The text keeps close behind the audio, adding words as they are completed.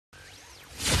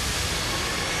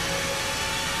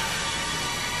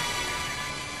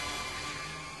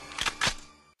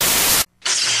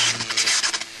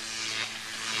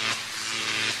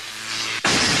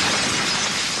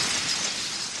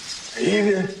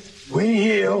we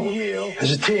heal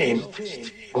as a team,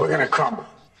 we're going to crumble.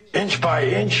 Inch by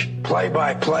inch, play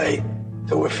by play,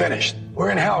 till we're finished. We're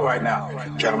in hell right now,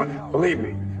 gentlemen, believe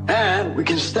me. And we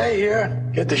can stay here,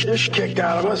 get the shit kicked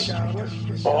out of us,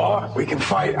 or we can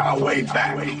fight our way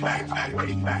back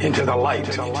into the light.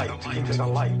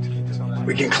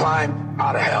 We can climb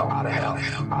out of hell.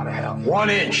 1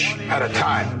 inch at a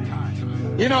time.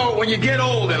 You know, when you get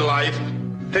old in life,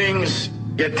 things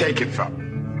get taken from you.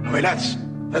 I mean, that's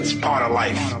part of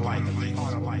life.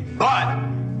 But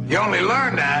you only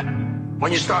learn that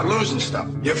when you start losing stuff.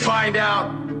 You find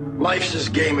out life's this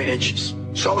game of inches.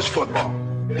 So is football.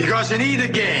 Because in either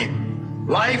game,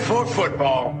 life or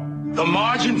football, the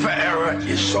margin for error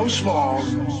is so small.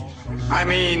 I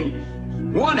mean,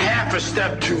 1/2 a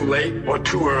step too late or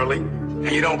too early,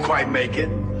 and you don't quite make it.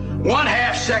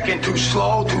 1/2 second too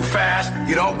slow, too fast,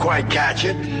 you don't quite catch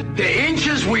it. The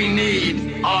inches we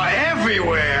need are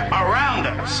everywhere around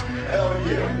us.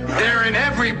 They're in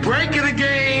every break of the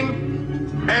game,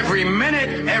 every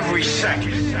minute, every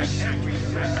second.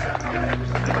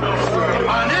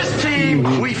 On this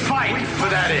team, we fight for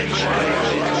that inch.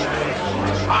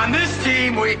 On this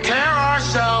team, we tear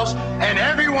ourselves and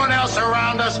everyone else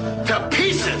around us to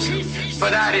pieces for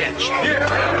that inch.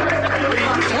 We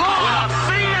claw our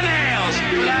fingernails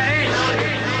for that inch.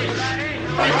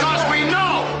 Because we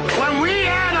know when we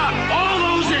add up all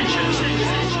those inches,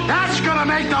 that's going to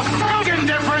make the fucking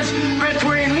difference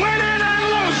between winning and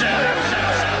losing.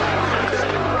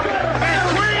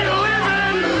 Between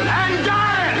living and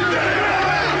dying.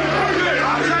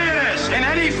 I'll tell you this, in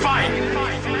any fight,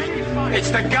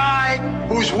 it's the guy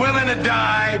who's willing to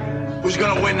die who's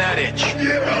going to win that inch.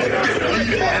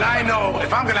 And I know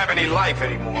if I'm going to have any life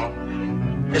anymore,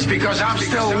 it's because I'm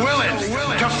still willing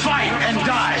to fight and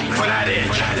die for that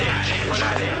inch.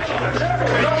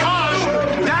 Because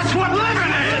that's what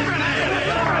living is.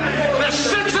 There's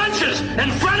 6 inches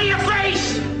in front of your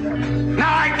face.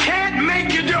 Now I can't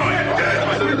make you do it.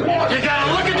 You got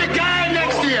to look at the guy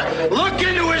next to you. Look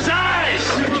into his eyes.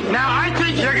 Now I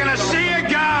think you're going to see a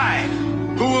guy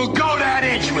who will go that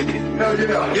inch with you.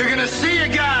 You're going to see a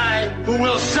guy who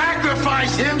will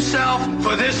sacrifice himself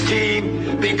for this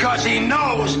team because he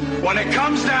knows when it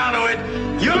comes down to it,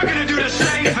 you're going to do the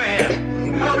same for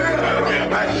him.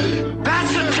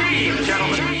 That's a team,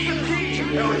 gentlemen.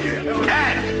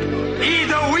 And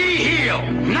either we heal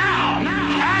now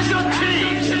as a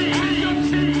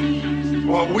team,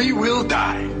 or we will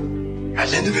die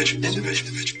as individuals.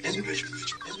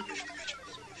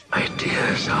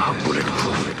 Ideas are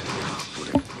bulletproof.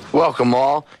 Welcome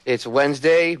all. It's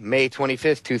Wednesday, May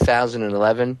 25th,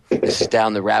 2011. This is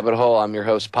Down the Rabbit Hole. I'm your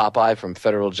host, Popeye from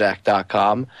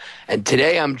FederalJack.com. And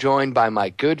today I'm joined by my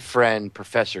good friend,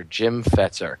 Professor Jim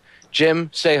Fetzer. Jim,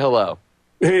 say hello.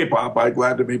 Hey, Popeye.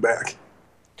 Glad to be back.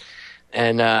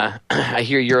 And I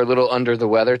hear you're a little under the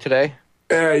weather today.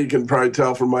 Yeah, you can probably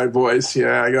tell from my voice.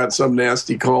 Yeah, I got some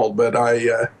nasty cold, but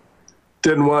I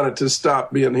didn't want it to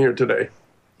stop being here today.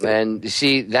 And you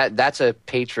see, that's a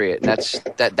patriot. That's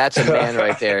a man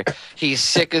right there. He's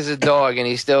sick as a dog, and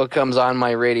he still comes on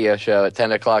my radio show at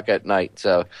 10 o'clock at night.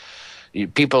 So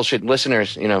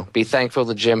listeners, be thankful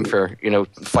to Jim for,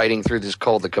 fighting through this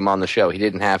cold to come on the show. He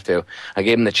didn't have to. I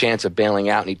gave him the chance of bailing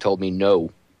out, and he told me no.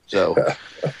 So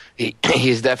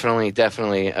he's definitely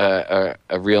a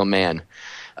real man.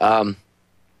 The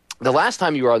last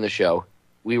time you were on the show,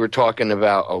 we were talking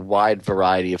about a wide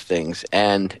variety of things,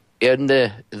 and in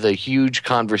the huge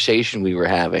conversation we were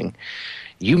having,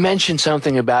 you mentioned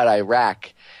something about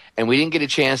Iraq, and we didn't get a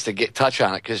chance to touch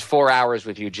on it because 4 hours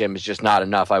with you, Jim, is just not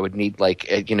enough. I would need 2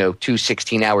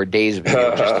 16-hour days of you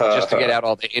just to get out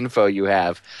all the info you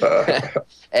have.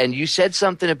 And you said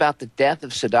something about the death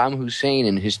of Saddam Hussein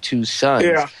and his 2 sons,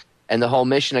 and the whole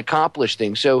mission accomplished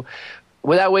thing. So,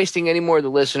 without wasting any more of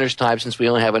the listeners' time, since we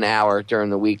only have an hour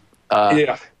during the week,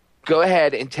 go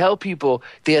ahead and tell people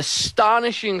the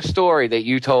astonishing story that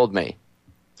you told me.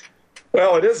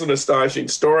 Well, it is an astonishing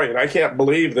story, and I can't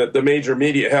believe that the major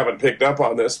media haven't picked up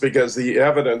on this because the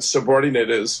evidence supporting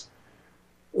it is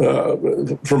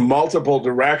from multiple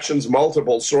directions,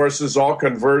 multiple sources, all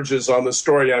converges on the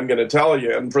story I'm going to tell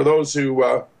you. And for those who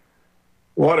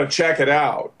want to check it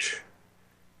out,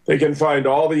 they can find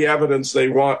all the evidence they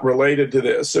want related to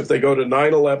this if they go to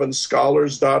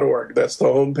 911scholars.org. That's the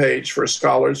homepage for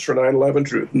Scholars for 9/11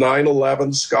 Truth,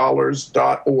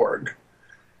 911scholars.org.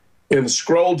 And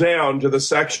scroll down to the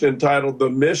section entitled The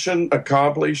Mission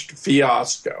Accomplished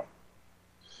Fiasco.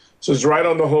 So it's right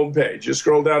on the homepage. You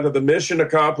scroll down to The Mission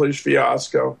Accomplished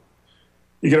Fiasco.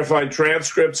 You're going to find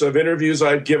transcripts of interviews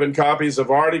I've given, copies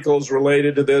of articles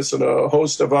related to this, and a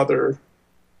host of other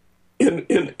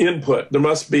input. There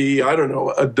must be, I don't know,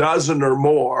 a dozen or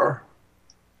more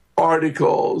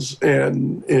articles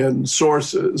and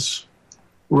sources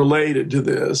related to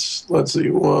this. Let's see,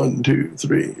 1, 2,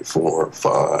 3, 4,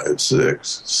 5,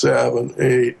 6, 7,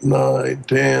 8, 9,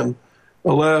 10,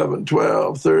 11,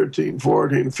 12, 13,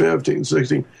 14, 15,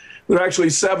 16. There are actually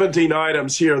 17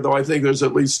 items here, though I think there's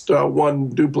at least one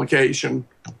duplication.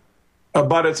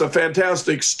 But it's a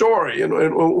fantastic story.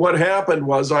 And what happened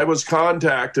was I was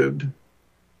contacted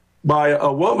by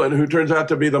a woman who turns out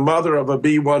to be the mother of a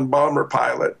B-1 bomber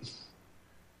pilot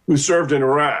who served in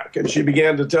Iraq. And she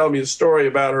began to tell me a story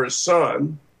about her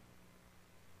son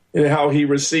and how he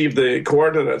received the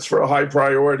coordinates for a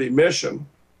high-priority mission.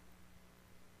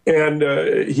 And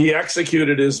he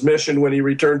executed his mission when he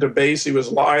returned to base. He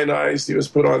was lionized. He was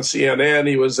put on CNN.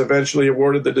 He was eventually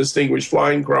awarded the Distinguished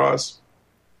Flying Cross.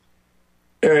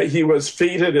 He was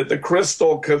feted at the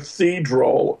Crystal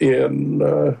Cathedral in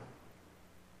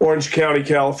Orange County,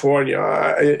 California,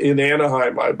 in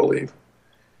Anaheim, I believe.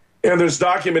 And there's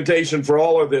documentation for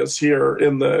all of this here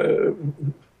in the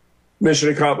Mission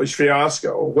Accomplished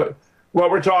fiasco. What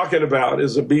we're talking about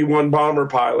is a B-1 bomber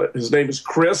pilot. His name is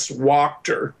Chris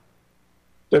Wachter,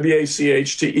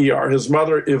 W-A-C-H-T-E-R. His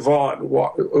mother, Yvonne,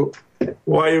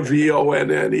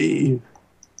 Y-V-O-N-N-E,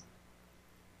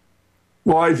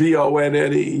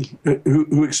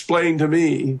 who explained to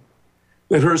me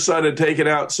that her son had taken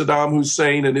out Saddam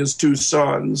Hussein and his 2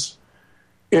 sons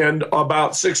and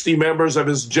about 60 members of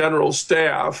his general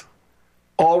staff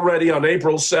already on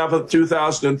April 7th,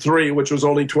 2003, which was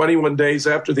only 21 days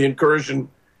after the incursion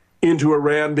into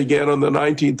Iran began on the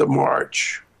 19th of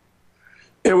March.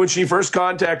 And when she first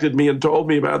contacted me and told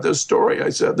me about this story, I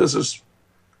said, this is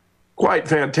quite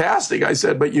fantastic. I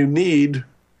said, but you need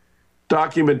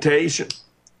documentation.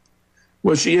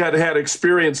 Well, she had had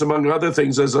experience, among other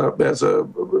things, as a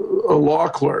law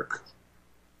clerk.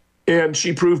 And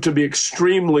she proved to be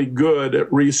extremely good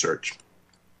at research.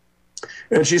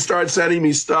 And she started sending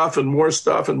me stuff and more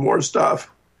stuff and more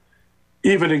stuff,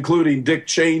 even including Dick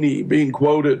Cheney being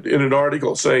quoted in an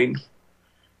article saying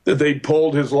that they'd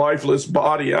pulled his lifeless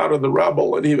body out of the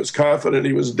rubble and he was confident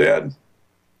he was dead.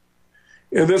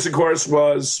 And this, of course,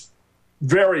 was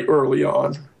very early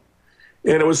on.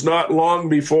 And it was not long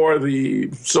before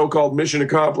the so-called Mission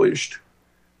Accomplished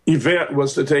event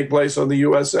was to take place on the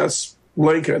USS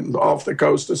Lincoln off the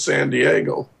coast of San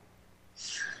Diego.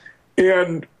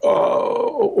 And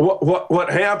what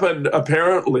happened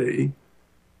apparently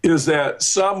is that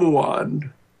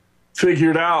someone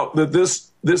figured out that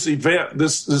this event,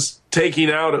 this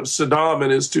taking out of Saddam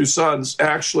and his 2 sons,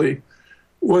 actually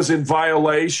was in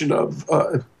violation of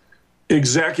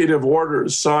executive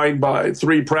orders signed by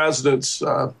 3 presidents,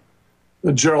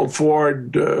 Gerald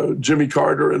Ford, Jimmy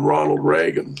Carter, and Ronald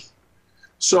Reagan.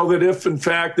 So that if, in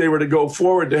fact, they were to go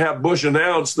forward to have Bush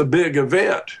announce the big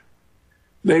event,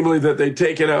 namely that they'd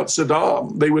taken out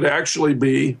Saddam, they would actually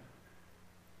be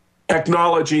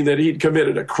acknowledging that he'd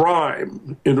committed a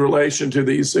crime in relation to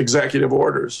these executive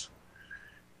orders.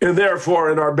 And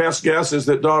therefore, and our best guess is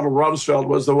that Donald Rumsfeld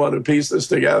was the one who pieced this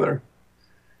together.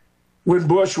 When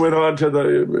Bush went on to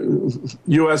the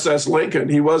USS Lincoln,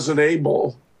 he wasn't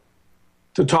able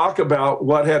to talk about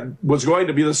what was going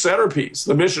to be the centerpiece.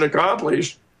 The mission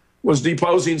accomplished was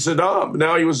deposing Saddam.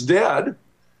 Now he was dead,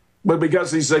 but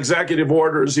because of these executive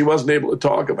orders, he wasn't able to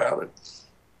talk about it.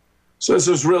 So this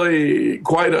is really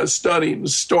quite a stunning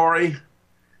story.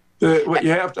 What you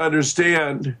have to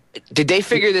understand. Did they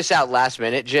figure this out last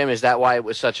minute, Jim? Is that why it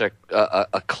was such a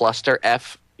cluster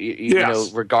F,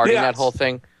 yes. Regarding that whole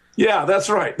thing? Yeah, that's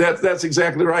right. That's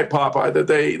exactly right, Popeye. That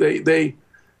they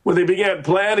when they began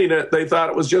planning it, they thought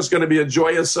it was just going to be a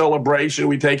joyous celebration.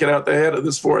 We taken out the head of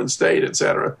this foreign state, et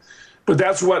cetera. But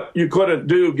that's what you couldn't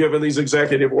do given these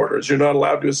executive orders. You're not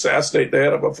allowed to assassinate the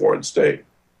head of a foreign state.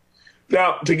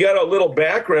 Now, to get a little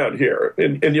background here,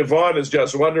 and Yvonne is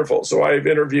just wonderful, so I've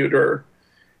interviewed her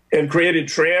and created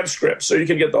transcripts so you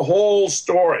can get the whole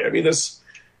story. I mean, this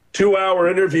 2-hour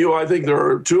interview, I think there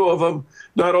are 2 of them.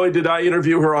 Not only did I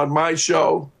interview her on my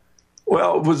show,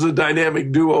 well, it was a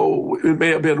dynamic duo. It may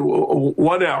have been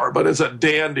 1 hour, but it's a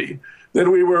dandy.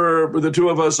 Then we were, the 2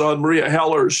 of us, on Maria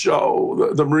Heller's show,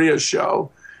 the Maria Show.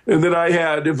 And then I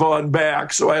had Yvonne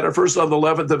back. So I had her first on the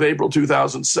 11th of April,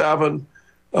 2007.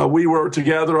 We were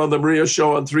together on the Maria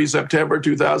Show on 3 September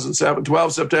 2007.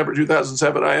 12 September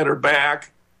 2007, I had her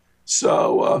back.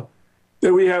 So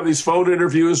then we have these phone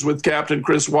interviews with Captain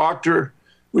Chris Wachter.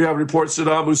 We have reports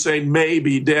Saddam Hussein may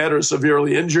be dead or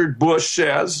severely injured, Bush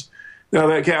says. Now,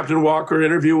 that Captain Walker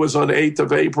interview was on 8th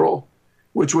of April,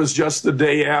 which was just the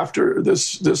day after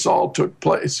this all took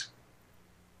place.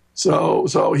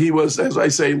 So he was, as I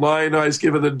say, lionized,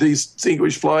 given the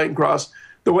Distinguished Flying Cross.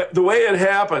 The way it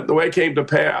happened, the way it came to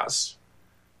pass,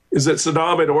 is that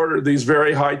Saddam had ordered these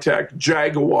very high-tech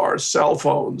Jaguar cell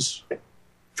phones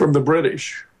from the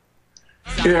British.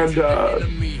 And you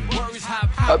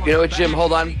know what, Jim?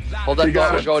 Hold on. We're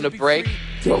going to break.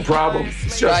 No problem.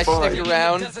 It's just Guys, fine. stick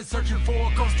around.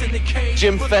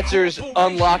 Jim Fetzer's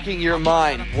Unlocking Your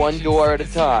Mind, one door at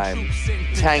a time.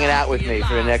 He's hanging out with me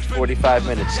for the next 45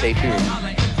 minutes. Stay tuned.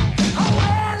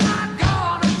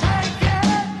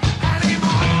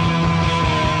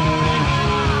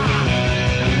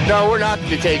 No, we're not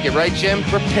going to take it, right, Jim?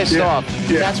 We're pissed off.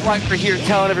 Yeah. That's why we're here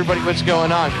telling everybody what's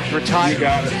going on. We're tired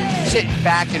of sitting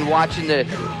back and watching the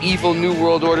evil New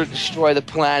World Order destroy the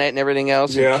planet and everything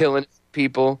else and killing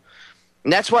people.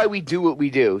 And that's why we do what we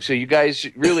do. So you guys,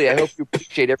 really, I hope you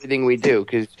appreciate everything we do,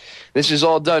 because this is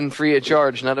all done free of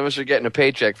charge. None of us are getting a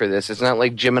paycheck for this. It's not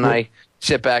like Jim and I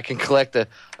sit back and collect a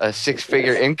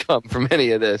six-figure income from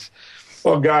any of this.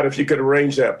 Oh, God, if you could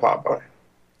arrange that, Popeye.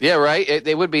 Yeah, right?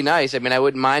 They would be nice. I mean, I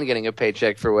wouldn't mind getting a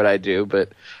paycheck for what I do, but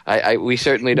we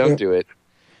certainly don't do it.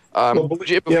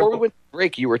 Jim, before we went to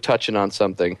break, you were touching on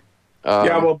something.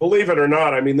 Well, believe it or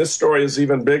not, I mean, this story is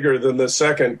even bigger than the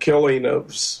second killing of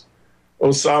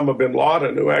Osama bin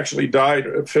Laden, who actually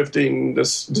died 15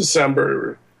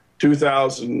 December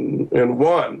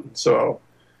 2001. So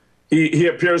he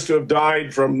appears to have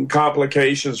died from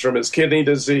complications from his kidney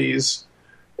disease,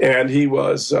 and he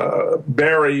was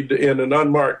buried in an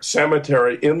unmarked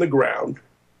cemetery in the ground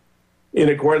in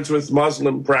accordance with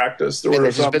Muslim practice.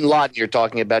 This is bin Laden you're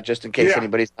talking about, just in case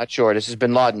anybody's not sure. This is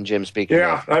bin Laden, Jim, speaking.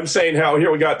 Yeah, I'm saying how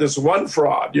here we got this one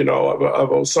fraud, of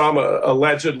Osama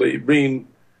allegedly being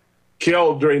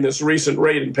killed during this recent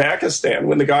raid in Pakistan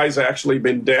when the guy's actually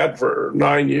been dead for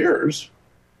 9 years.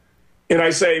 And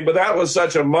I say, but that was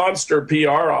such a monster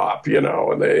PR op,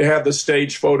 and they had the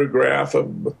staged photograph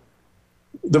of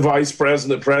the vice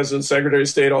president, president, secretary of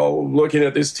state all looking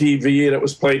at this TV, and it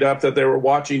was played up that they were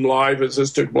watching live as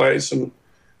this took place. And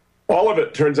all of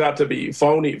it turns out to be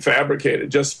phony,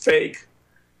 fabricated, just fake.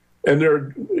 And there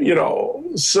are,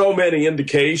 so many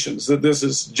indications that this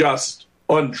is just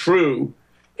untrue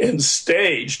and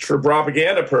staged for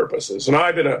propaganda purposes. And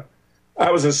I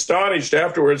was astonished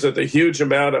afterwards at the huge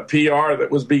amount of PR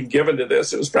that was being given to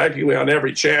this. It was practically on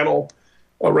every channel.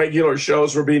 Regular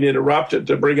shows were being interrupted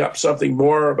to bring up something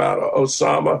more about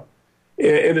Osama.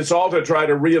 And it's all to try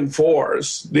to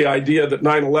reinforce the idea that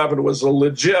 9/11 was a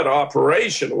legit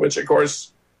operation, which, of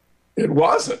course, it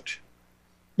wasn't.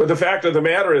 But the fact of the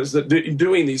matter is that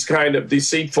doing these kind of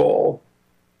deceitful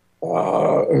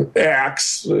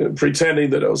acts,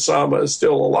 pretending that Osama is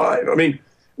still alive. I mean,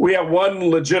 we have one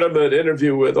legitimate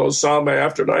interview with Osama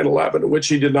after 9/11 in which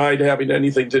he denied having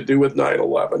anything to do with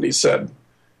 9/11. He said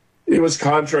it was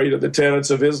contrary to the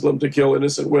tenets of Islam to kill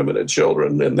innocent women and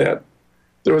children, and that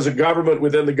there was a government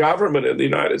within the government in the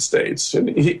United States. And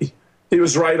he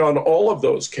was right on all of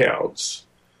those counts,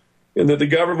 and that the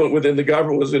government within the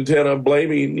government was intent on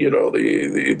blaming,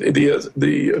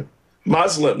 the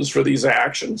Muslims for these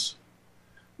actions.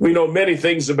 We know many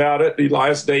things about it.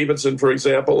 Elias Davidson, for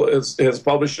example, has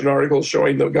published an article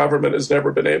showing the government has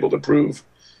never been able to prove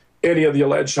any of the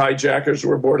alleged hijackers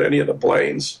were aboard any of the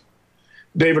planes.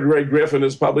 David Ray Griffin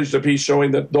has published a piece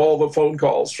showing that all the phone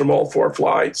calls from all 4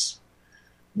 flights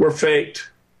were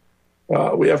faked.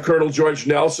 We have Colonel George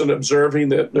Nelson observing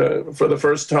that for the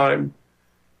first time,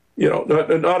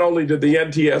 not only did the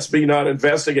NTSB not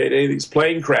investigate any of these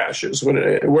plane crashes,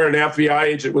 where an FBI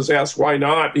agent was asked why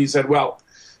not, he said, well,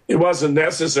 it wasn't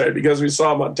necessary because we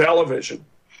saw them on television.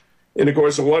 And, of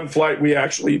course, the one flight we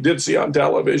actually did see on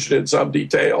television in some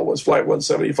detail was Flight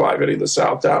 175 hitting the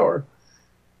South Tower.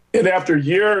 And after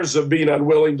years of being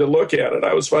unwilling to look at it,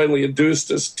 I was finally induced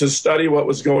to study what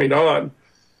was going on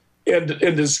and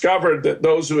discovered that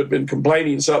those who had been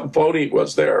complaining something phony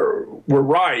was there were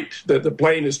right, that the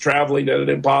plane is traveling at an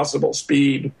impossible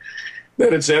speed,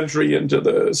 that its entry into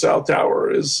the South Tower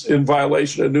is in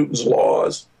violation of Newton's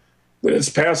laws, that it's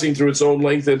passing through its own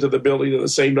length into the building in the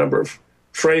same number of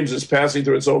frames as passing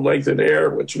through its own length in air,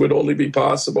 which would only be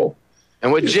possible.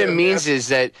 And what Jim means is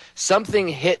that something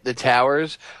hit the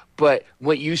towers, but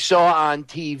what you saw on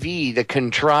TV, the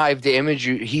contrived image,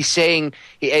 he's saying,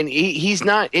 and he's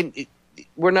not,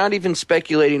 we're not even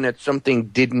speculating that something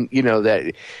didn't,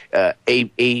 that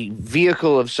a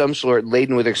vehicle of some sort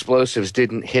laden with explosives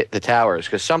didn't hit the towers,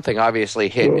 because something obviously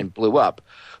hit and blew up.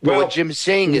 But what Jim's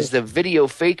saying is the video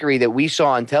fakery that we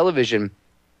saw on television,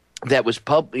 that was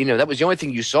that was the only thing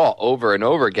you saw over and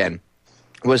over again.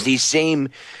 was these same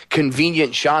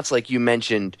convenient shots like you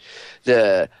mentioned,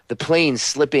 the plane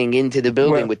slipping into the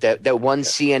building with that one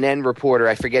CNN reporter,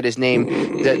 I forget his name,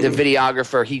 the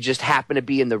videographer, he just happened to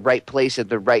be in the right place at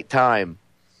the right time.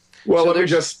 Well, let me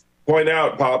just point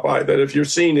out, Popeye, that if you're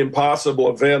seeing impossible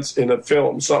events in a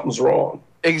film, something's wrong.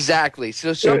 Exactly.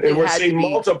 So something and we're seeing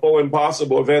multiple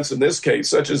impossible events in this case,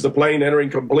 such as the plane entering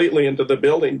completely into the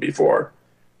building before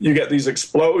you get these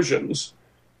explosions.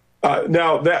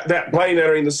 Now, that plane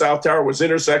entering the South Tower was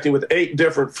intersecting with 8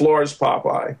 different floors,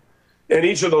 Popeye. And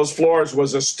each of those floors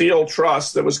was a steel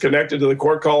truss that was connected to the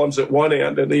core columns at one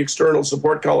end and the external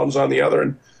support columns on the other,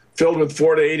 and filled with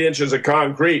 4 to 8 inches of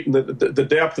concrete. And the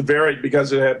depth varied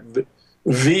because it had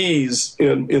V's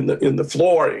in the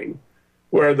flooring,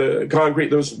 where the concrete,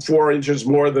 there was 4 inches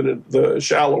more than the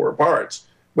shallower parts.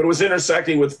 But it was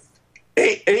intersecting with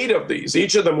eight of these.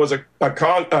 Each of them was an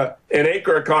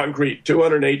acre of concrete,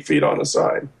 208 feet on a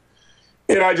side.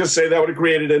 And I just say that would have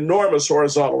created enormous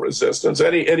horizontal resistance.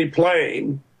 Any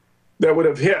plane that would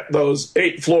have hit those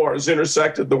 8 floors,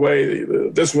 intersected the way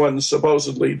this one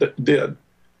supposedly did,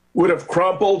 would have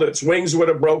crumpled, its wings would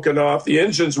have broken off, the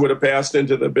engines would have passed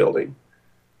into the building.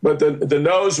 But the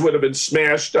nose would have been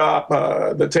smashed up,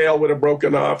 the tail would have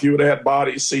broken off, you would have had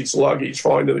bodies, seats, luggage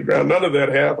falling to the ground. None of that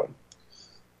happened.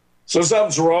 So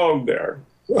something's wrong there.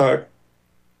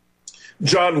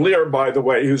 John Lear, by the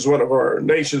way, who's one of our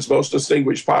nation's most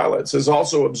distinguished pilots, has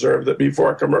also observed that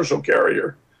before a commercial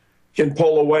carrier can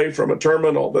pull away from a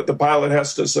terminal, that the pilot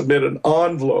has to submit an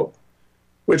envelope,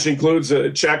 which includes a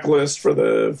checklist for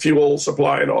the fuel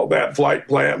supply and all that, flight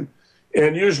plan,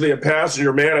 and usually a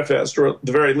passenger manifest, or at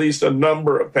the very least a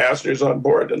number of passengers on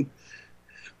board. And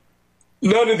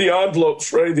none of the envelopes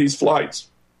for any of these flights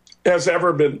has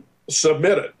ever been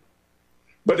submitted.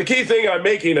 But the key thing I'm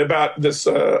making about this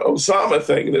Osama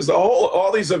thing is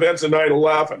all these events in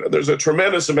 9/11. There's a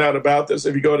tremendous amount about this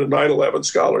if you go to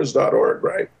 911scholars.org,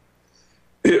 right?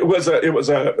 It was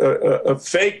a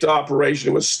faked operation.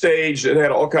 It was staged. It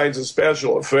had all kinds of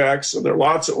special effects, and there are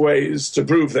lots of ways to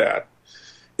prove that.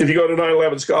 If you go to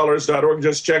 911scholars.org,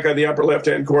 just check on the upper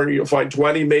left-hand corner, you'll find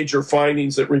 20 major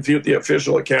findings that refute the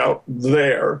official account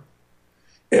there.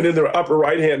 And in the upper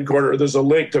right-hand corner, there's a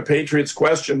link to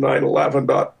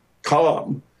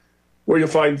patriotsquestion911.com, where you'll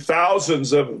find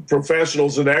thousands of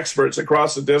professionals and experts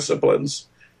across the disciplines,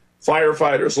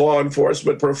 firefighters, law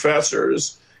enforcement,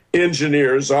 professors,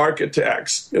 engineers,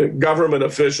 architects, government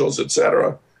officials,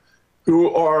 etc., who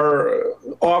are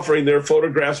offering their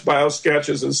photographs,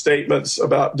 biosketches, and statements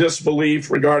about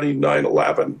disbelief regarding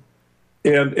 9/11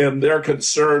 and their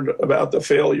concern about the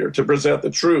failure to present the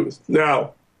truth.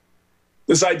 Now,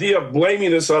 this idea of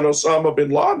blaming this on Osama bin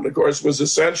Laden, of course, was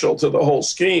essential to the whole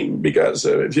scheme, because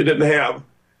if you didn't have,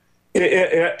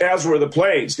 as were the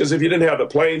planes, because if you didn't have the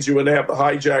planes, you wouldn't have the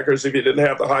hijackers. If you didn't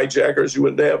have the hijackers, you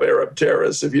wouldn't have Arab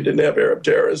terrorists. If you didn't have Arab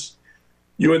terrorists,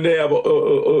 you wouldn't have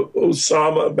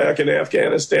Osama back in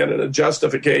Afghanistan, and a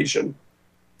justification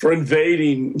for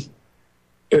invading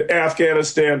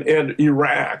Afghanistan and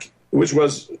Iraq, which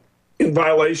was in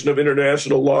violation of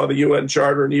international law, the UN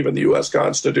Charter, and even the U.S.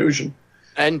 Constitution.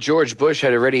 And George Bush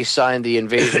had already signed the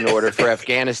invasion order for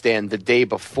Afghanistan the day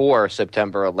before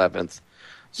September 11th.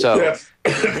 So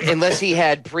unless he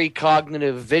had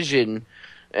precognitive vision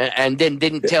and then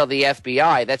didn't tell the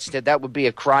FBI, that would be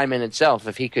a crime in itself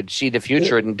if he could see the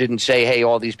future and didn't say, hey,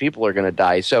 all these people are going to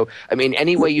die. So, I mean,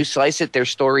 any way you slice it, their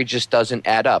story just doesn't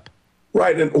add up.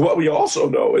 Right, and what we also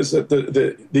know is that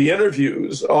the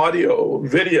interviews, audio,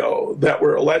 video, that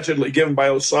were allegedly given by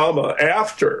Osama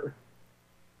after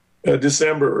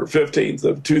December 15th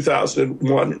of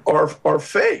 2001 are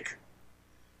fake.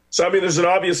 So, I mean, there's an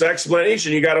obvious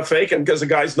explanation. You got to fake him because the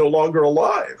guy's no longer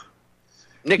alive.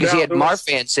 Because he had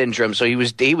Marfan syndrome, so he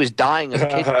was dying of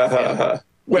kidney failure.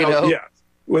 Well, yeah.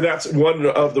 Well, that's one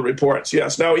of the reports,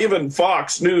 yes. Now, even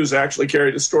Fox News actually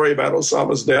carried a story about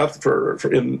Osama's death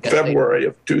in February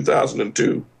of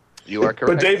 2002. You are correct.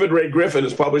 But David Ray Griffin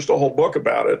has published a whole book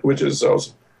about it, which is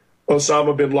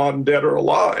Osama bin Laden, Dead or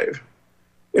Alive.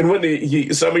 And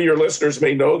when some of your listeners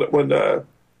may know that when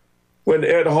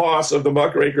Ed Haas of the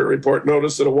Muckraker Report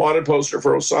noticed that a wanted poster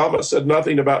for Osama said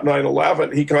nothing about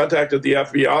 9/11, he contacted the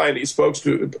FBI and he spoke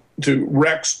to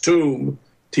Rex Tomb,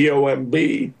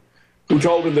 T-O-M-B, who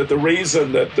told him that the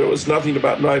reason that there was nothing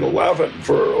about 9/11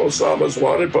 for Osama's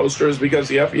wanted poster is because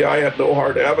the FBI had no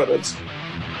hard evidence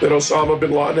that Osama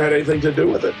bin Laden had anything to do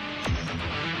with it.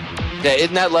 Yeah,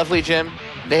 isn't that lovely, Jim?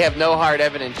 They have no hard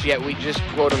evidence, yet we just,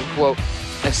 quote-unquote,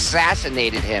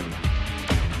 assassinated him.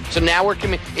 So now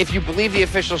if you believe the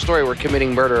official story, we're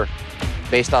committing murder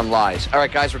based on lies. All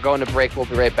right, guys, we're going to break. We'll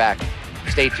be right back.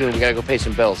 Stay tuned. We got to go pay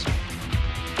some bills.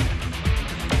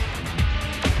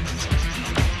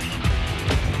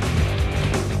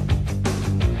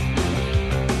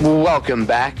 Welcome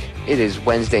back. It is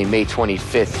Wednesday, May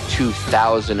 25th,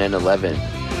 2011.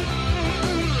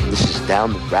 This is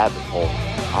Down the Rabbit Hole.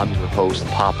 I'm your host,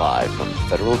 Popeye from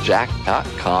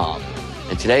federaljack.com.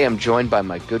 And today I'm joined by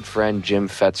my good friend, Jim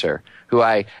Fetzer, who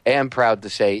I am proud to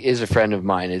say is a friend of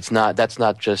mine. That's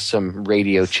not just some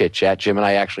radio chit-chat. Jim and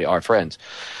I actually are friends.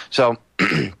 So,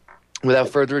 without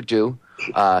further ado,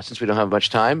 since we don't have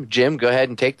much time, Jim, go ahead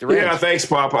and take the reins. Yeah, thanks,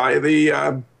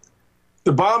 Popeye.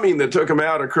 The bombing that took him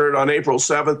out occurred on April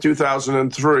 7th,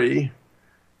 2003.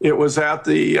 It was at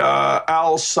the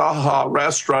Al-Saha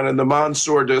restaurant in the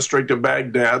Mansour district of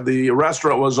Baghdad. The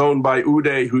restaurant was owned by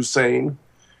Uday Hussein.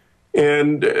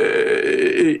 And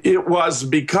it was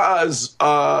because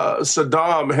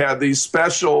Saddam had these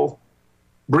special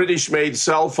British-made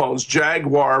cell phones,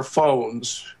 Jaguar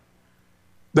phones,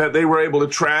 that they were able to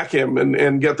track him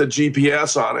and get the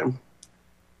GPS on him.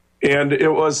 And it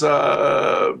was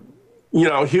a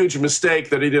huge mistake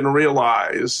that he didn't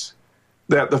realize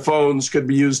that the phones could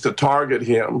be used to target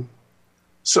him.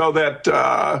 So that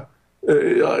our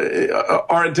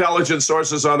intelligence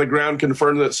sources on the ground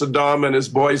confirmed that Saddam and his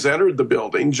boys entered the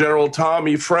building. General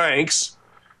Tommy Franks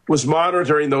was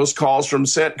monitoring those calls from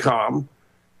CENTCOM.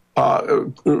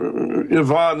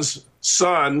 Yvonne's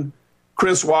son,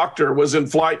 Chris Wachter, was in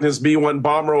flight in his B-1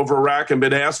 bomber over Iraq and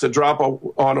been asked to drop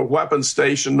on a weapons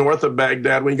station north of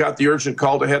Baghdad when he got the urgent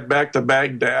call to head back to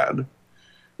Baghdad.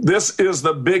 This is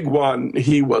the big one,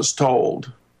 he was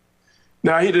told.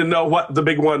 Now, he didn't know what the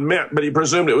big one meant, but he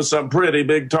presumed it was some pretty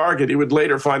big target. He would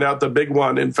later find out the big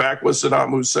one, in fact, was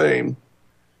Saddam Hussein.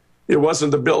 It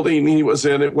wasn't the building he was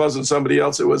in. It wasn't somebody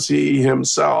else. It was he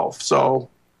himself. So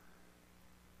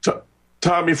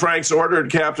Tommy Franks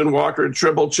ordered Captain Wachter to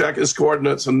triple check his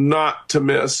coordinates and not to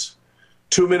miss.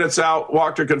 2 minutes out,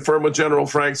 Wachter confirmed with General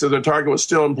Franks that the target was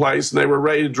still in place and they were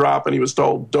ready to drop, and he was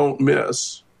told, don't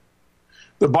miss.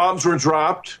 The bombs were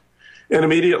dropped, and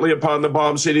immediately upon the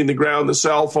bombs hitting the ground, the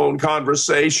cell phone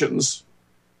conversations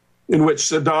in which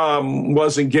Saddam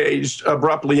was engaged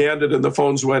abruptly ended and the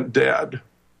phones went dead.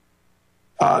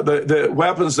 The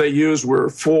weapons they used were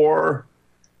 4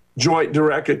 joint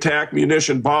direct attack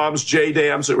munition bombs,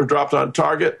 JDAMs that were dropped on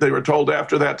target. They were told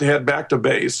after that to head back to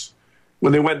base.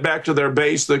 When they went back to their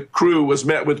base, the crew was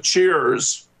met with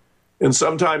cheers, and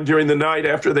sometime during the night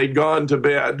after they'd gone to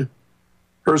bed,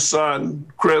 her son,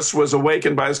 Chris, was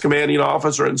awakened by his commanding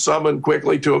officer and summoned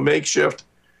quickly to a makeshift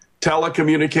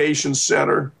telecommunications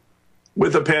center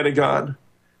with the Pentagon.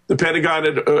 The Pentagon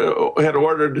had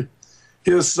ordered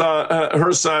her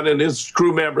son and his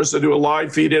crew members to do a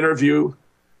live feed interview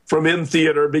from in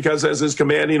theater because, as his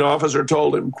commanding officer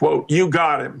told him, quote, you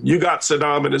got him. You got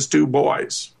Saddam and his 2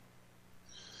 boys.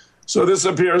 So this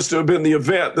appears to have been the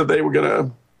event that they were going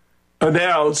to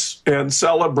announce and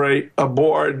celebrate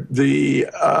aboard the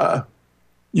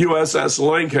USS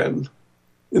Lincoln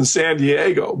in San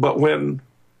Diego. But when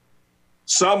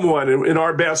someone, in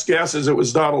our best guesses, it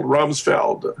was Donald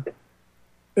Rumsfeld,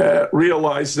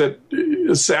 realized that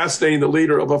assassinating the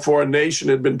leader of a foreign nation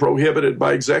had been prohibited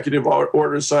by executive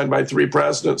orders signed by 3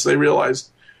 presidents, they realized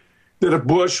that if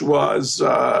Bush was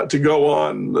to go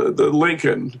on the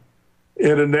Lincoln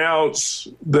and announce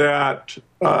that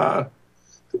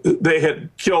they had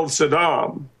killed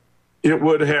Saddam, it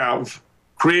would have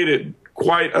created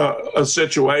quite a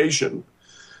situation,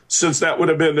 since that would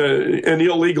have been an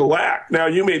illegal act. Now,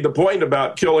 you made the point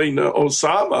about killing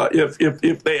Osama.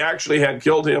 If they actually had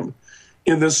killed him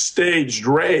in this staged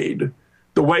raid,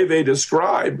 the way they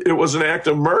described, it was an act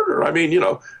of murder. I mean,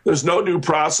 there's no due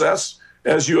process.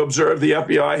 As you observed, the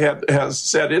FBI has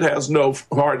said it has no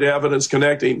hard evidence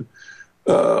connecting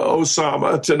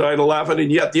Osama to 9/11,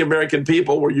 and yet the American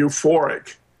people were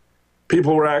euphoric.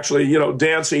 People were actually,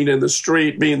 dancing in the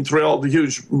street, being thrilled,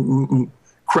 huge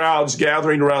crowds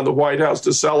gathering around the White House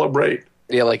to celebrate.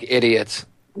 Yeah, like idiots.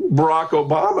 Barack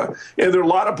Obama. And there are a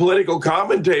lot of political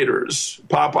commentators,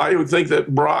 Popeye, who think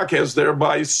that Barack has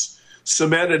thereby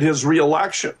cemented his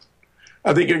reelection.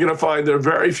 I think you're going to find there are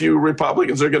very few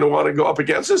Republicans that are going to want to go up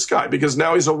against this guy because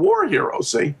now he's a war hero,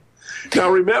 see? Now,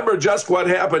 remember just what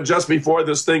happened just before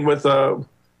this thing with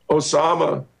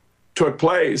Osama took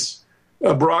place.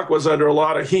 Barack was under a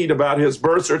lot of heat about his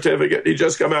birth certificate. He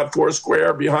just come out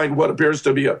foursquare behind what appears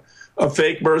to be a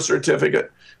fake birth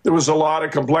certificate. There was a lot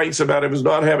of complaints about him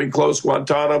not having close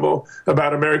Guantanamo,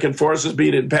 about American forces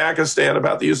being in Pakistan,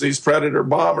 about the use of these Predator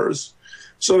bombers.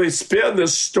 So they spin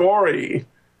this story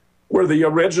where the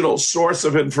original source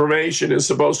of information is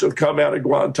supposed to have come out of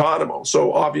Guantanamo.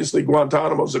 So obviously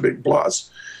Guantanamo is a big plus.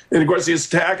 And of course, the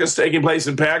attack is taking place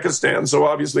in Pakistan. So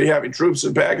obviously having troops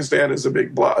in Pakistan is a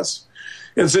big plus.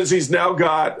 And since he's now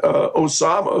got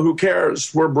Osama, who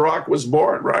cares where Barack was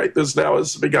born, right? This now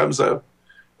becomes a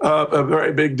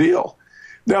very big deal.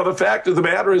 Now, the fact of the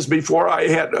matter is, before I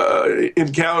had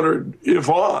encountered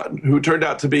Yvonne, who turned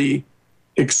out to be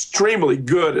extremely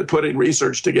good at putting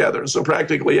research together, so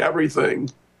practically everything,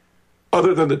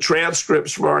 other than the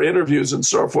transcripts from our interviews and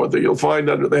so forth, that you'll find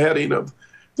under the heading of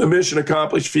the Mission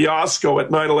Accomplished Fiasco at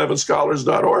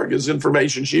 911scholars.org is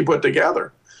information she put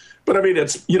together. But I mean,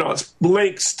 it's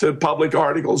links to public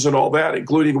articles and all that,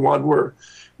 including one where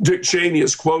Dick Cheney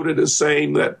is quoted as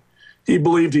saying that he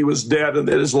believed he was dead and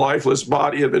that his lifeless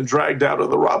body had been dragged out of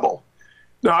the rubble.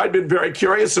 Now, I'd been very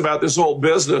curious about this whole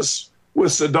business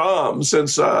with Saddam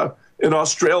since an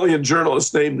Australian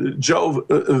journalist named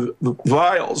Joe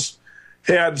Viles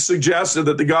had suggested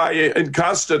that the guy in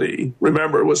custody,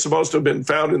 remember, was supposed to have been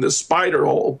found in this spider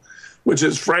hole, which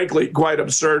is frankly quite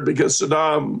absurd because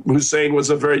Saddam Hussein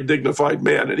was a very dignified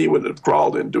man and he wouldn't have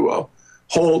crawled into a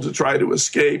hole to try to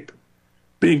escape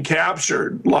being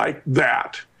captured like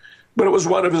that. But it was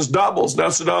one of his doubles. Now,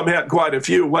 Saddam had quite a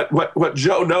few. What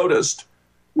Joe noticed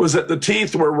was that the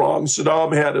teeth were wrong.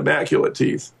 Saddam had immaculate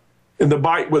teeth, and the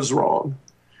bite was wrong.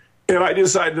 And I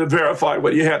decided to verify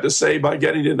what he had to say by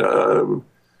getting in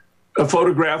a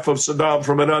photograph of Saddam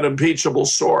from an unimpeachable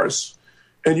source.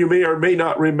 And you may or may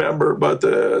not remember, but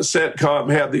the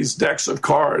CENTCOM had these decks of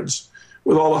cards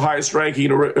with all the highest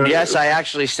ranking. Yes, I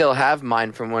actually still have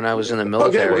mine from when I was in the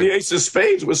military. Okay, well, the ace of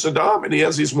spades was Saddam, and he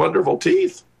has these wonderful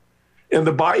teeth. And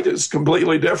the bite is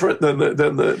completely different than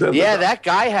that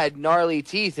guy had gnarly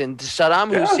teeth, and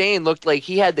Saddam Hussein looked like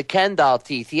he had the Ken doll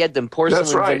teeth. He had them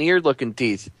porcelain veneer-looking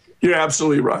teeth. You're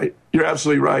absolutely right. You're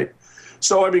absolutely right.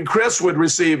 So, I mean, Chris would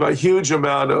receive a huge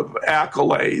amount of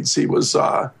accolades. He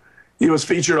was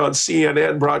featured on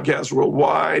CNN, broadcast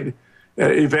worldwide.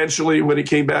 Eventually, when he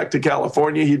came back to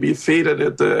California, he'd be feted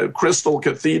at the Crystal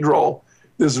Cathedral,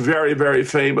 this very, very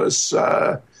famous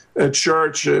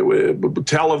church,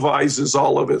 televises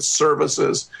all of its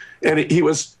services. And he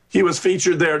was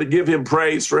featured there to give him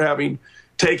praise for having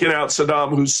taken out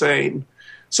Saddam Hussein.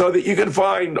 So that you can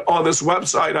find on this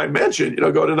website I mentioned,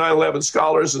 go to 9/11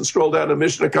 Scholars and scroll down to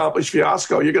Mission Accomplished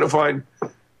Fiasco. You're going to find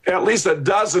at least a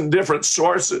dozen different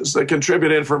sources that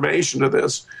contribute information to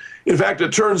this. In fact,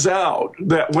 it turns out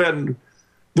that when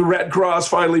the Red Cross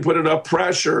finally put enough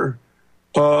pressure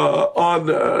on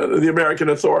the American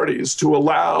authorities to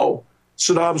allow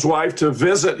Saddam's wife to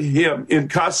visit him in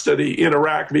custody in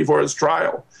Iraq before his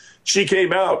trial, she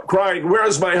came out crying, "Where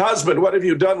is my husband? What have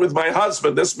you done with my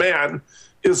husband? This man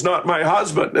is not my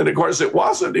husband." And of course it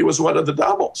wasn't. He was one of the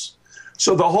doubles.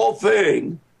 So the whole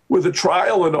thing with the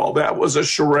trial and all that was a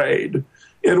charade.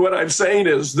 And what I'm saying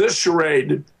is this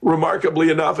charade, remarkably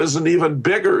enough, is an even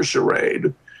bigger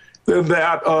charade than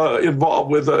that involved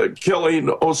with killing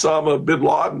Osama bin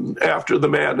Laden after the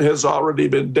man has already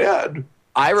been dead.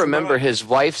 I remember his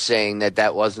wife saying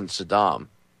that wasn't Saddam.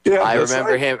 Yeah, I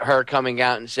remember her coming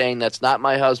out and saying, "That's not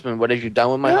my husband. What have you done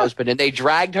with my husband?" And they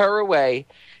dragged her away.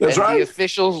 That's and right. The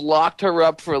officials locked her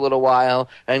up for a little while,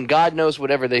 and God knows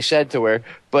whatever they said to her.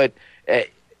 But I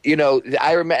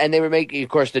remember, and they were making, of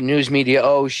course, the news media.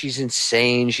 Oh, she's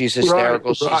insane. She's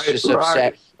hysterical. She's just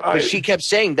upset. But she kept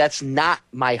saying, "That's not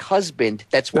my husband.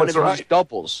 That's one of his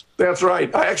doubles." That's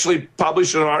right. I actually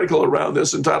published an article around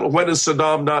this entitled "When is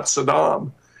Saddam Not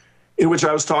Saddam?" in which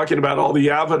I was talking about all the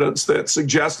evidence that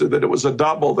suggested that it was a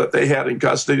double that they had in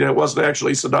custody, and it wasn't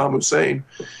actually Saddam Hussein.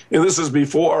 And this is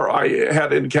before I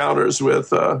had encounters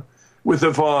with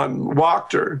Yvonne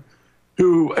Wachter,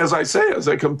 who, as I say, is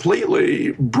a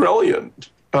completely brilliant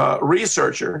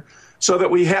researcher, so that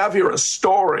we have here a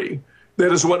story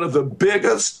that is one of the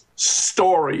biggest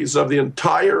stories of the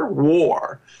entire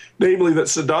war, namely that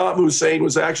Saddam Hussein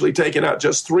was actually taken out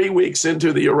just 3 weeks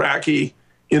into the Iraqi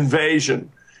invasion.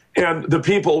 And the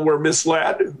people were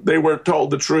misled. They weren't told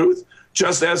the truth,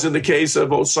 just as in the case of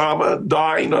Osama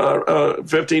dying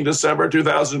 15 December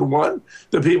 2001.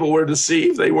 The people were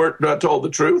deceived. They weren't told the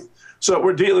truth. So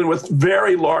we're dealing with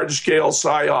very large-scale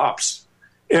psyops.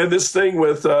 And this thing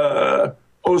with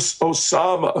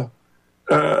Osama,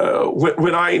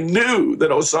 when I knew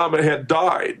that Osama had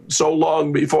died so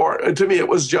long before, to me it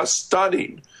was just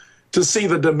stunning to see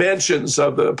the dimensions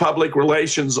of the public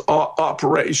relations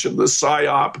operation, the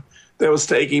PSYOP that was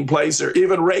taking place there.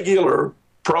 Even regular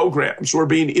programs were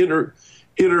being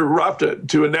interrupted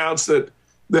to announce that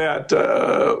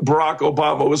Barack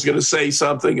Obama was going to say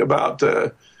something about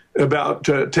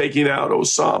taking out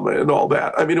Osama and all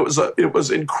that. I mean, it was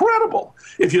incredible.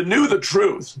 If you knew the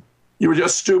truth, you were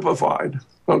just stupefied.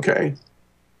 Okay.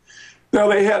 Now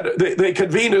they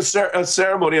convened a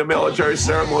ceremony, a military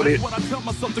ceremony. Hang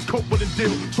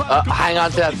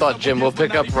on to that thought, Jim. We'll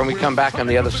pick up when we come back on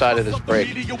the other side of this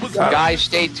break. Guys,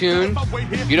 stay tuned.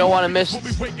 You don't want to miss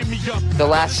the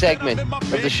last segment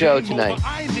of the show tonight.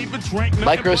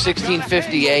 Micro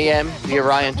 1650 AM, the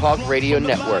Orion Talk Radio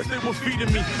Network.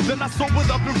 Then I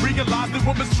sobered up and realized that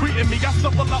women's treating me. I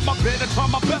stumbled out my bed and tried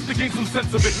my best to gain some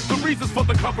sense of it. The reasons for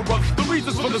the cover-up, the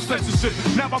reasons for the censorship.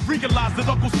 Now I realize that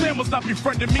Uncle Sam was not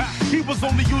befriending me. He was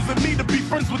only using me to be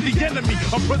friends with the enemy.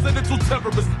 A presidential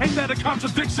terrorist, ain't that a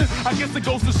contradiction? I guess it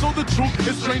goes to show the truth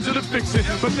is stranger than fiction.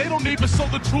 But they don't even show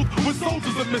the truth when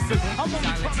soldiers are missing. I'm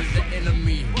only trying to the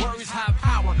enemy. Words have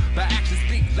power, but actions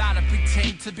speak louder.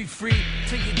 Pretend to be free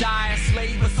till you die a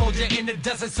slave. A soldier in the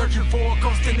desert searching for a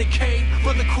ghost in the cave.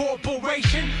 For the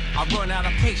corporation, I run out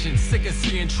of patience. Sick of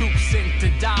seeing troops sent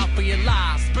to die for your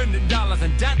lives. Spending dollars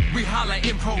in debt, we holler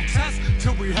in protest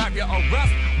till we have your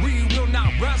arrest. We will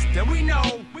not rest, and we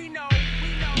know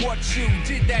what you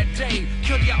did that day.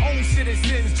 Kill your own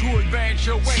citizens to advance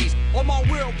your ways. All my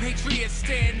real patriots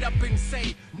stand up and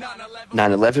say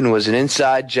 9/11 was an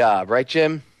inside job, right,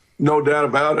 Jim? No doubt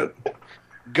about it.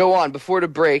 Go on. Before the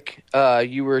break,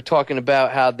 you were talking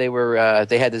about how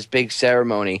they had this big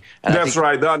ceremony. And that's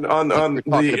right, on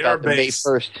the air base.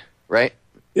 May 1st, right?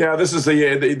 Yeah, this is the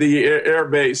air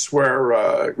base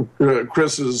where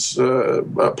Chris's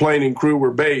plane and crew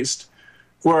were based,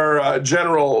 where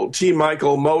General T.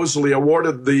 Michael Mosley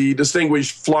awarded the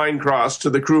Distinguished Flying Cross to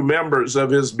the crew members of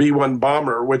his B-1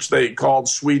 bomber, which they called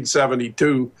Swede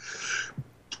 72,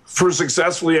 for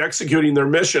successfully executing their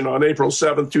mission on April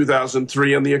 7,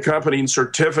 2003, and the accompanying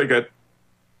certificate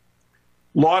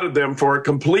lauded them for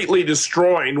completely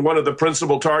destroying one of the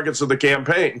principal targets of the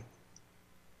campaign.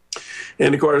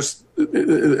 And, of course,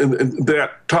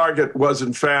 that target was,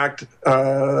 in fact,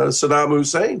 Saddam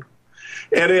Hussein.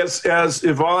 And as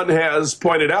Yvonne has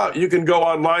pointed out, you can go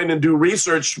online and do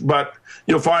research, but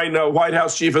you'll find White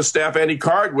House Chief of Staff Andy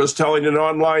Card was telling an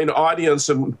online audience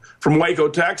from Waco,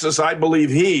 Texas, I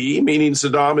believe he, meaning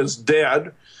Saddam, is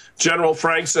dead. General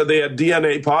Frank said they had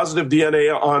DNA, positive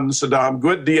DNA on Saddam,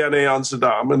 good DNA on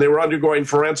Saddam, and they were undergoing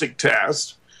forensic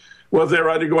tests. Well, if they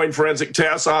were undergoing forensic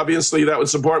tests, obviously that would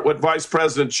support what Vice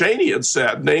President Cheney had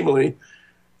said, namely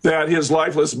that his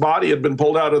lifeless body had been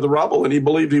pulled out of the rubble and he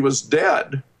believed he was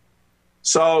dead.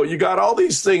 So you got all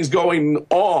these things going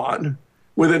on.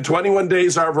 Within 21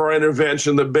 days of our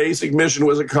intervention, the basic mission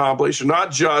was accomplished, not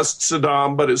just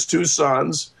Saddam, but his two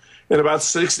sons and about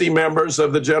 60 members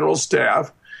of the general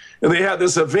staff. And they had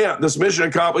this event, this mission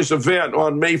accomplished event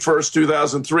on May 1st,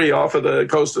 2003, off of the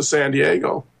coast of San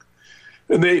Diego.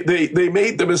 And they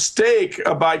made the mistake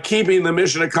by keeping the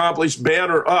mission accomplished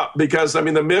banner up because, I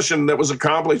mean, the mission that was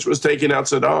accomplished was taking out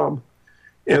Saddam.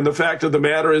 And the fact of the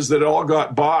matter is that it all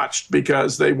got botched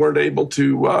because they weren't able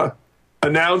to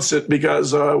announce it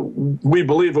because we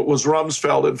believe it was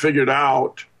Rumsfeld had figured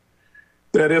out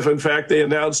that if, in fact, they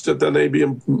announced it, then they'd be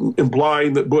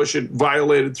implying that Bush had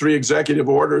violated 3 executive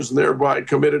orders and thereby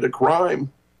committed a crime.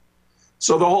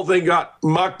 So the whole thing got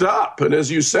mucked up. And as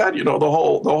you said, you know, the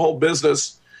whole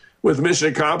business with mission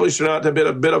accomplished turned out to be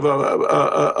a bit of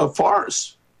a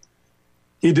farce.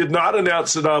 He did not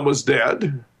announce Saddam was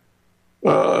dead,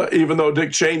 even though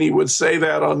Dick Cheney would say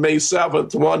that on May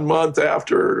 7th, 1 month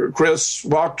after Chris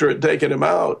Wachter had taken him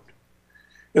out.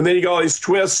 And then you got all these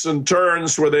twists and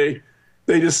turns where they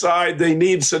decide they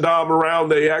need Saddam around.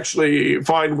 They actually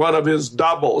find one of his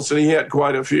doubles, and he had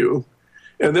quite a few.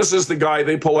 And this is the guy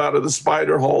they pull out of the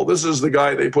spider hole. This is the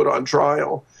guy they put on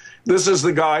trial. This is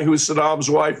the guy who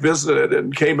Saddam's wife visited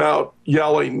and came out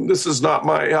yelling, "This is not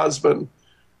my husband.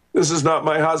 This is not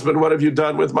my husband. What have you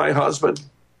done with my husband?"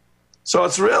 So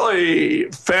it's really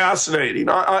fascinating.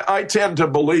 I tend to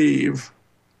believe,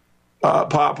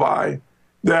 Popeye,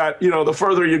 that, you know, the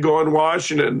further you go in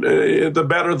Washington, the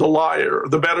better the liar.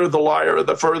 The better the liar,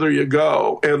 the further you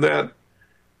go. And that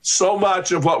so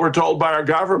much of what we're told by our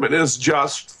government is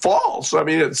just false. I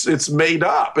mean, it's made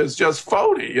up. It's just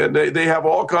phony. And they have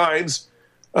all kinds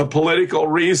of political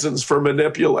reasons for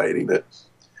manipulating it.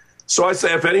 So I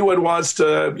say if anyone wants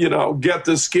to, you know, get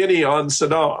the skinny on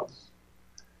Saddam,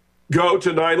 go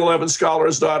to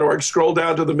 911scholars.org, scroll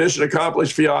down to the Mission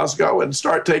Accomplished fiasco and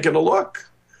start taking a look.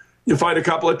 You'll find a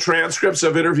couple of transcripts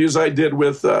of interviews I did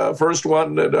with, first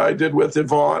one that I did with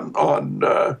Yvonne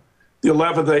on the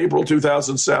 11th of April,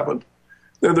 2007.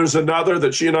 Then there's another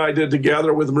that she and I did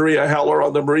together with Maria Heller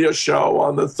on the Maria Show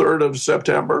on the 3rd of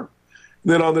September.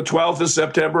 And then on the 12th of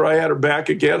September, I had her back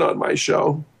again on my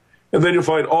show. And then you'll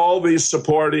find all these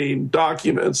supporting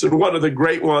documents. And one of the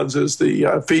great ones is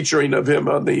the featuring of him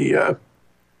on the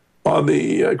on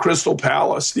the Crystal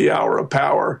Palace, the Hour of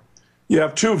Power. You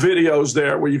have two videos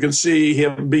there where you can see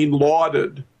him being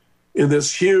lauded in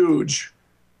this huge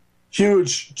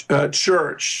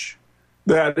church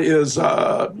that is,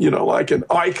 like an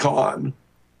icon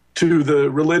to the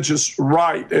religious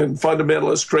right and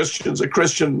fundamentalist Christians,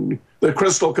 the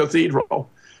Crystal Cathedral.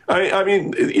 I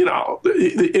mean,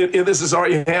 this is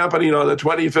already happening on the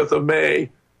 25th of May,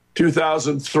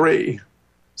 2003.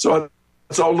 So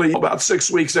it's only about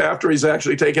 6 weeks after he's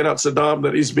actually taken out Saddam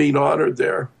that he's being honored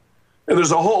there. And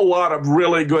there's a whole lot of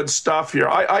really good stuff here.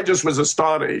 I just was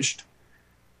astonished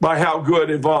by how good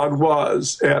Yvonne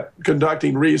was at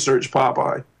conducting research,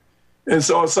 Popeye. And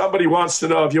so if somebody wants to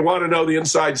know, if you want to know the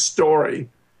inside story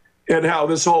and how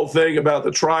this whole thing about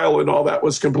the trial and all that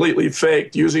was completely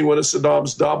faked using one of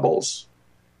Saddam's doubles,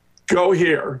 go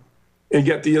here and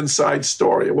get the inside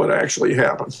story of what actually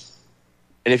happened.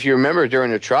 And if you remember during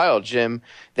the trial, Jim,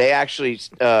 they actually,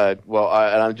 and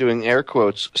I'm doing air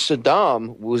quotes,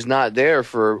 Saddam was not there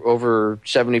for over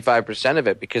 75% of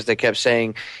it because they kept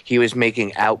saying he was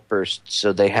making outbursts.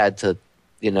 So they had to,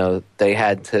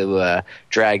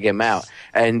 drag him out.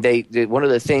 And one of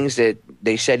the things that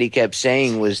they said he kept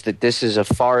saying was that this is a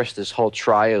farce. This whole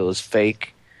trial is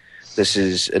fake. This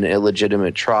is an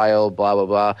illegitimate trial, blah, blah,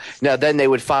 blah. Now, then they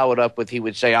would follow it up with, he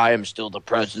would say, I am still the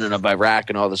president of Iraq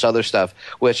and all this other stuff,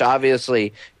 which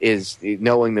obviously is,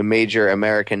 knowing the major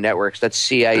American networks, that's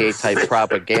CIA-type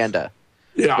propaganda.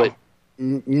 Yeah. But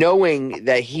knowing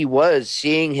that he was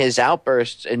seeing his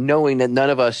outbursts and knowing that none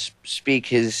of us speak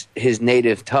his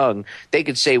native tongue, they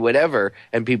could say whatever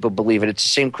and people believe it. It's the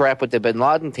same crap with the bin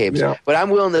Laden tapes. Yeah. But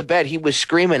I'm willing to bet he was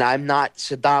screaming, I'm not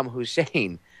Saddam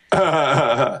Hussein.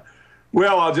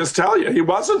 Well, I'll just tell you, he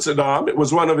wasn't Saddam. It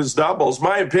was one of his doubles.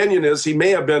 My opinion is he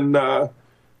may have been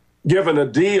given a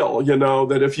deal,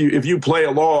 that if you play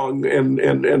along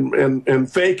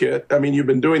and fake it, I mean, you've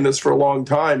been doing this for a long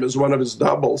time as one of his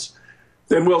doubles,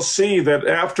 then we'll see that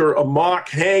after a mock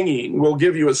hanging, we'll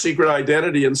give you a secret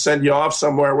identity and send you off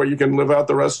somewhere where you can live out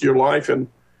the rest of your life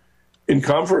in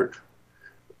comfort.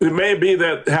 It may be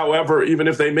that, however, even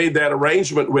if they made that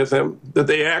arrangement with him, that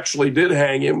they actually did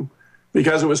hang him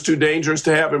because it was too dangerous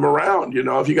to have him around.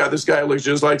 If you got this guy who looks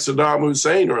just like Saddam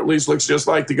Hussein, or at least looks just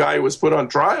like the guy who was put on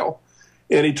trial,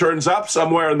 and he turns up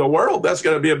somewhere in the world, that's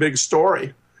going to be a big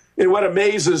story. And what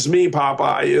amazes me,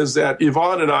 Popeye, is that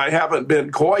Yvonne and I haven't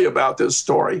been coy about this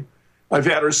story. I've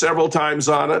had her several times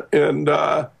on it, and,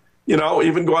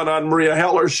 even going on Maria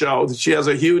Heller's show, that she has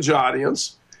a huge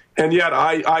audience. And yet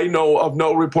I know of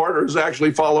no reporters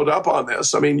actually followed up on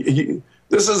this. I mean,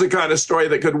 this is the kind of story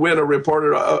that could win a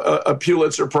reporter a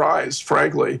Pulitzer Prize,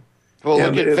 frankly. Well,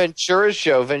 look at Ventura's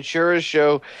show. Ventura's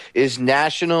show is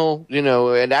national,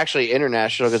 and actually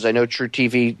international, because I know True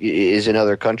TV is in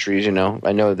other countries,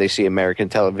 I know they see American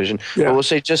television. Yeah. But we'll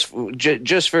say just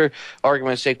for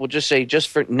argument's sake, we'll just say just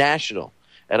for national.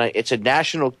 And it's a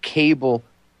national cable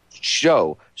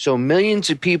show. So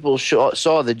millions of people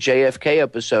saw the JFK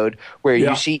episode where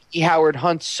you see E. Howard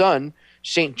Hunt's son,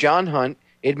 St. John Hunt,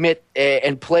 admit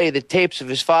and play the tapes of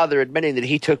his father admitting that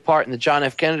he took part in the John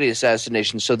F. Kennedy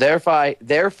assassination. So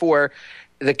therefore,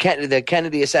 the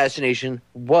Kennedy assassination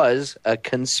was a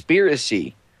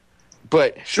conspiracy.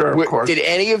 But sure, of course. Did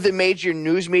any of the major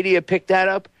news media pick that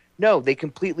up? No, they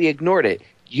completely ignored it.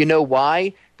 You know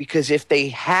why? Because if they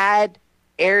had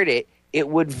aired it, it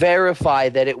would verify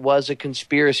that it was a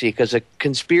conspiracy, because a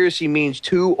conspiracy means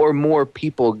two or more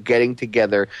people getting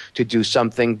together to do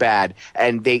something bad,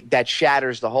 and that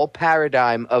shatters the whole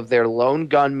paradigm of their lone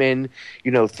gunman.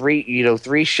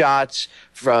 Three shots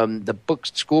from the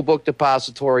school book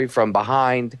depository from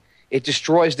behind. It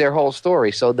destroys their whole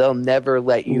story, so they'll never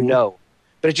let you know.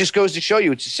 But it just goes to show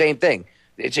you it's the same thing.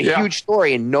 It's a huge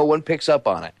story, and no one picks up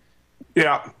on it.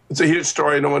 Yeah, it's a huge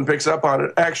story, and no one picks up on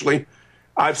it. Actually,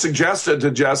 I've suggested to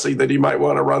Jesse that he might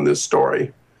want to run this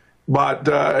story, but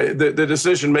the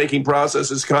decision-making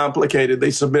process is complicated.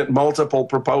 They submit multiple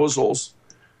proposals.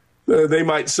 They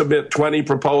might submit 20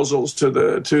 proposals to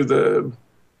the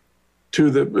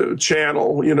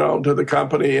channel, to the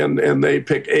company, and they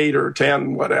pick 8 or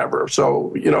 10, whatever.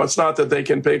 So, it's not that they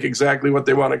can pick exactly what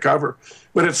they want to cover,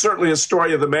 but it's certainly a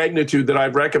story of the magnitude that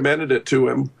I've recommended it to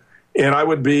him, and I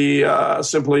would be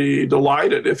simply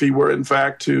delighted if he were, in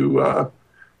fact, to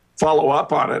follow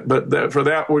up on it, but for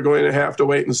that we're going to have to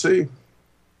wait and see.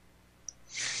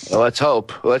 Well, let's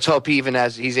hope. Let's hope even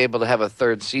as he's able to have a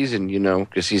third season,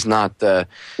 because he's not. It's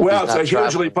a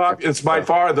hugely popular. It's by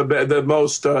far the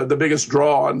most the biggest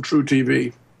draw on True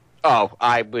TV. Oh,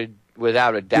 I would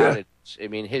without a doubt. Yeah.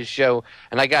 His show,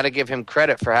 and I got to give him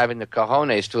credit for having the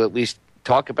cojones to at least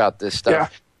talk about this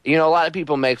stuff. You know, a lot of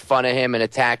people make fun of him and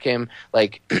attack him.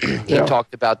 Like he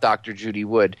talked about Dr. Judy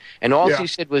Wood, and all he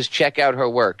said was check out her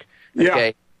work. Okay.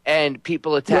 Yeah. And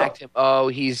people attacked him. Oh,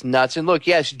 he's nuts. And look,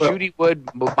 yes, Judy Wood,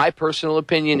 my personal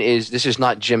opinion is, this is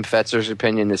not Jim Fetzer's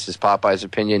opinion. This is Popeye's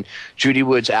opinion. Judy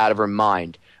Wood's out of her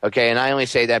mind. Okay, and I only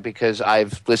say that because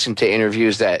I've listened to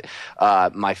interviews that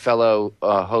my fellow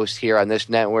hosts here on this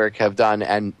network have done,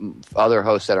 and other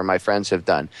hosts that are my friends have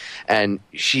done. And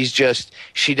she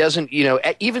doesn't, you know,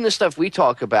 even the stuff we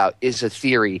talk about is a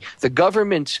theory. The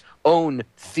government's own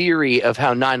theory of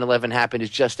how 9/11 happened is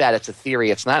just that. It's a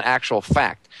theory. It's not actual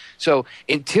fact. So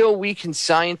until we can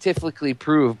scientifically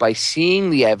prove by seeing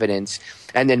the evidence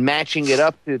and then matching it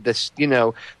up to this, you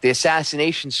know, the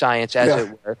assassination science, as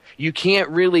it were,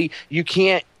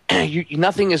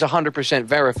 nothing is 100%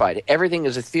 verified. Everything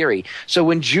is a theory. So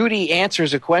when Judy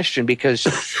answers a question, because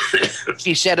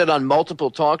she said it on multiple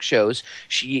talk shows,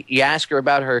 you ask her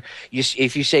about her,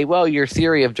 if you say, well, your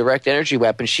theory of direct energy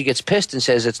weapons, she gets pissed and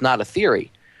says it's not a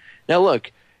theory. Now,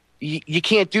 look, you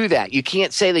can't do that. You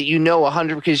can't say that you know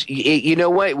 100, because you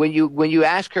know what? When you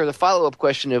ask her the follow-up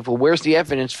question of, well, where's the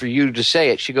evidence for you to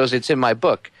say it? She goes, it's in my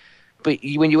book. But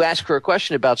when you ask her a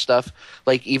question about stuff,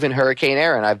 like even Hurricane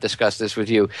Aaron, I've discussed this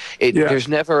with you, there's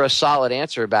never a solid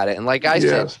answer about it. And like I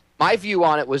said, my view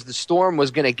on it was the storm was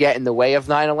going to get in the way of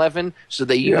 9/11, so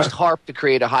they used HAARP to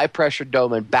create a high-pressure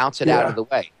dome and bounce it out of the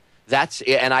way. That's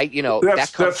very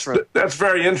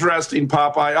interesting,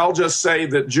 Popeye. I'll just say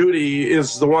that Judy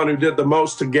is the one who did the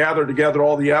most to gather together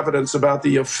all the evidence about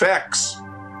the effects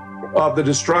of the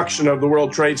destruction of the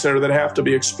World Trade Center that have to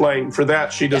be explained. For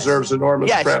that, she deserves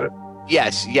enormous credit.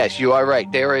 Yes, you are right.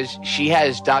 She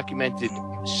has documented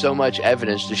so much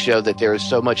evidence to show that there is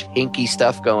so much hinky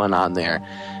stuff going on there.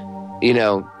 You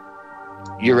know,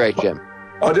 you're right, Jim.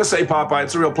 I'll just say, Popeye,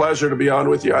 it's a real pleasure to be on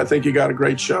with you. I think you got a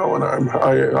great show, and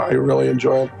I really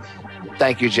enjoy it.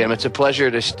 Thank you, Jim. It's a pleasure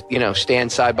to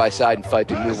stand side by side and fight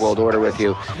the New World Order with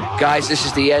you. Guys, this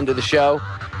is the end of the show.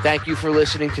 Thank you for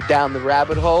listening to Down the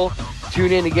Rabbit Hole.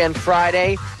 Tune in again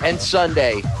Friday and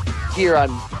Sunday here on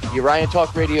the Orion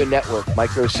Talk Radio Network,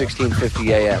 Micro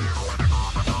 1650 AM.